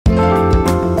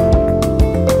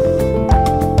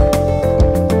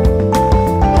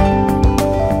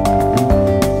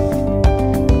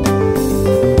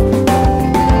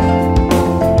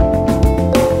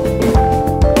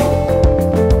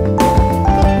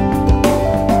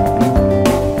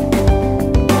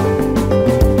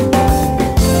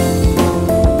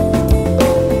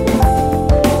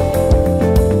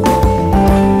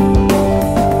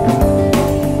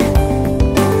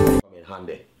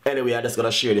anyway, I'm just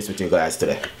gonna share this with you guys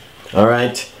today.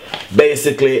 Alright?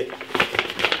 Basically,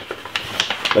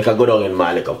 like I go down in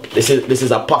my cup. This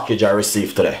is a package I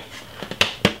received today.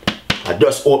 I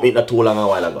just opened it not too long a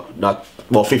while ago. Not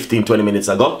about 15-20 minutes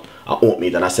ago. I opened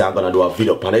it and I said I'm gonna do a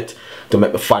video on it to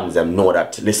make the fans them know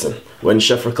that, listen, when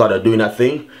Chef Ricardo doing that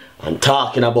thing and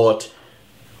talking about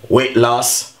weight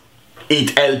loss,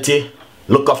 eat healthy,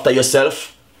 look after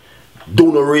yourself,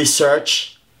 do no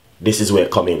research, this is where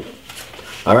it come in.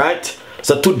 Alright?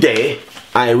 So today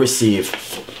I received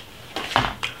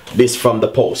this from the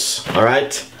post.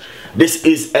 Alright? This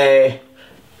is a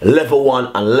level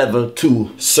 1 and level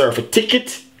 2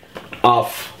 certificate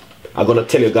of, I'm gonna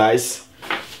tell you guys.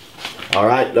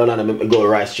 Alright, don't let me go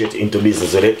right straight into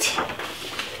business with it.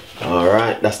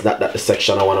 Alright, that's not the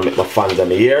section I want to make my fans in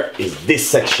the ear. Is this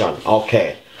section.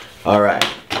 Okay. Alright.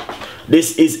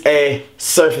 This is a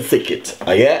certificate,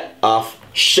 yeah, of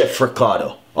Chef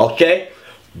Ricardo. Okay?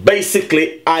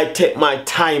 Basically, I take my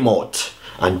time out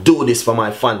and do this for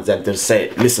my fans and to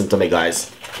say, listen to me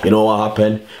guys. You know what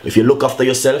happened? If you look after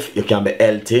yourself, you can be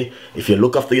healthy. If you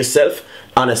look after yourself,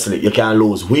 honestly, you can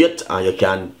lose weight and you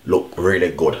can look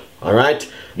really good.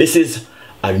 Alright? This is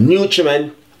a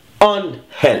nutriment on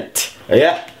health.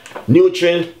 Yeah?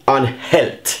 Nutrient on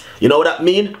health. You know what that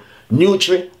means?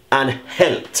 Nutrient and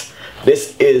health.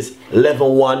 This is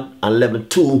level 1 and level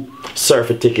 2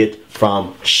 certificate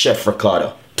from Chef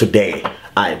Ricardo. Today,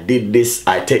 I did this.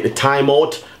 I take the time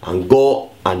out and go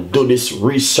and do this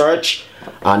research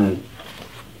and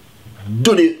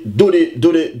do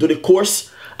the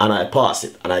course, and I pass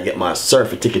it and I get my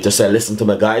certificate to say, listen to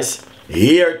me guys,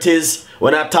 here it is.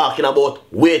 When I'm talking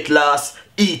about weight loss,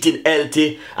 eating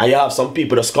healthy, and you have some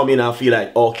people that's come in and feel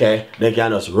like, okay, they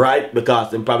can just write because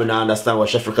they probably not understand what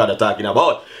Chef Ricardo talking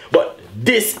about. But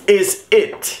this is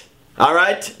it.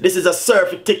 Alright? This is a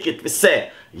certificate to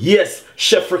say, yes,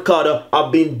 Chef Ricardo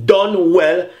have been done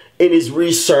well in his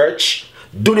research.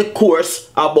 Do the course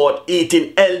about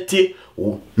eating healthy,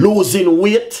 losing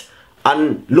weight,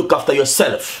 and look after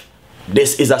yourself.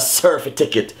 This is a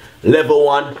certificate, level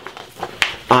 1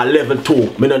 and level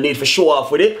 2. Me no need to show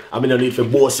off with it, I no need to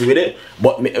boast with it,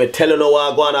 but me tell you know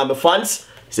what I go on my fans.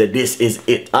 Say this is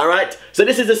it. Alright? So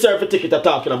this is the certificate I'm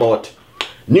talking about.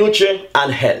 Nutrient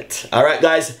and health. Alright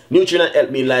guys? Nutrient and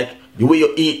health mean like the way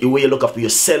you eat, the way you look after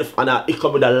yourself, and it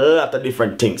comes with a lot of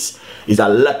different things. It's a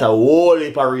lot of whole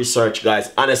heap of research,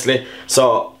 guys, honestly.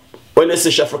 So when you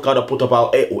see Chef Ricardo put up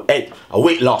a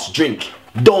weight loss drink,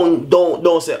 don't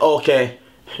say, okay,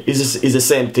 is the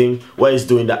same thing, why he's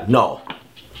doing that. No,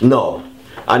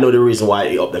 I know the reason why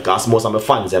he up there, because most of my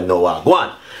fans them know what go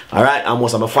on. Alright, and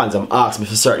most of my fans them ask me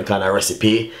for certain kind of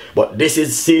recipe. But this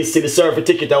is see the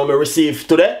certificate that we receive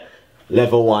today,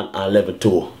 level 1 and level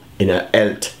 2 in a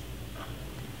health,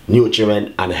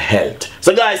 nutriment and health.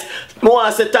 So guys, I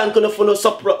want to say thank you for the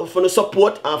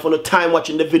support and for the time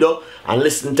watching the video and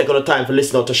listening, taking the time for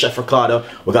listening to Chef Ricardo.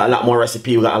 We got a lot more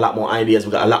recipe, we got a lot more ideas,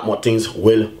 we got a lot more things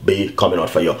will be coming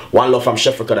out for you. One love from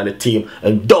Chef Ricardo and the team,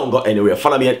 and don't go anywhere.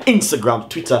 Follow me on Instagram,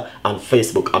 Twitter and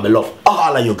Facebook, and I love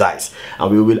all of you guys,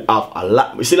 and we will have a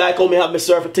lot. You see like how me have my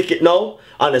certificate now?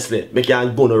 Honestly, me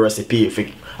can go no recipe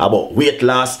about weight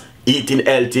loss, eating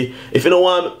healthy. If you don't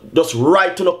want, just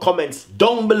write in the comments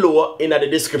down below in the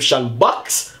description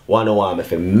box. Wanna know what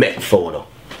if you make photo.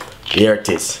 Here it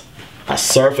is. A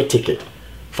certificate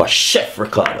for Chef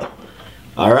Ricardo.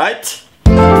 Alright?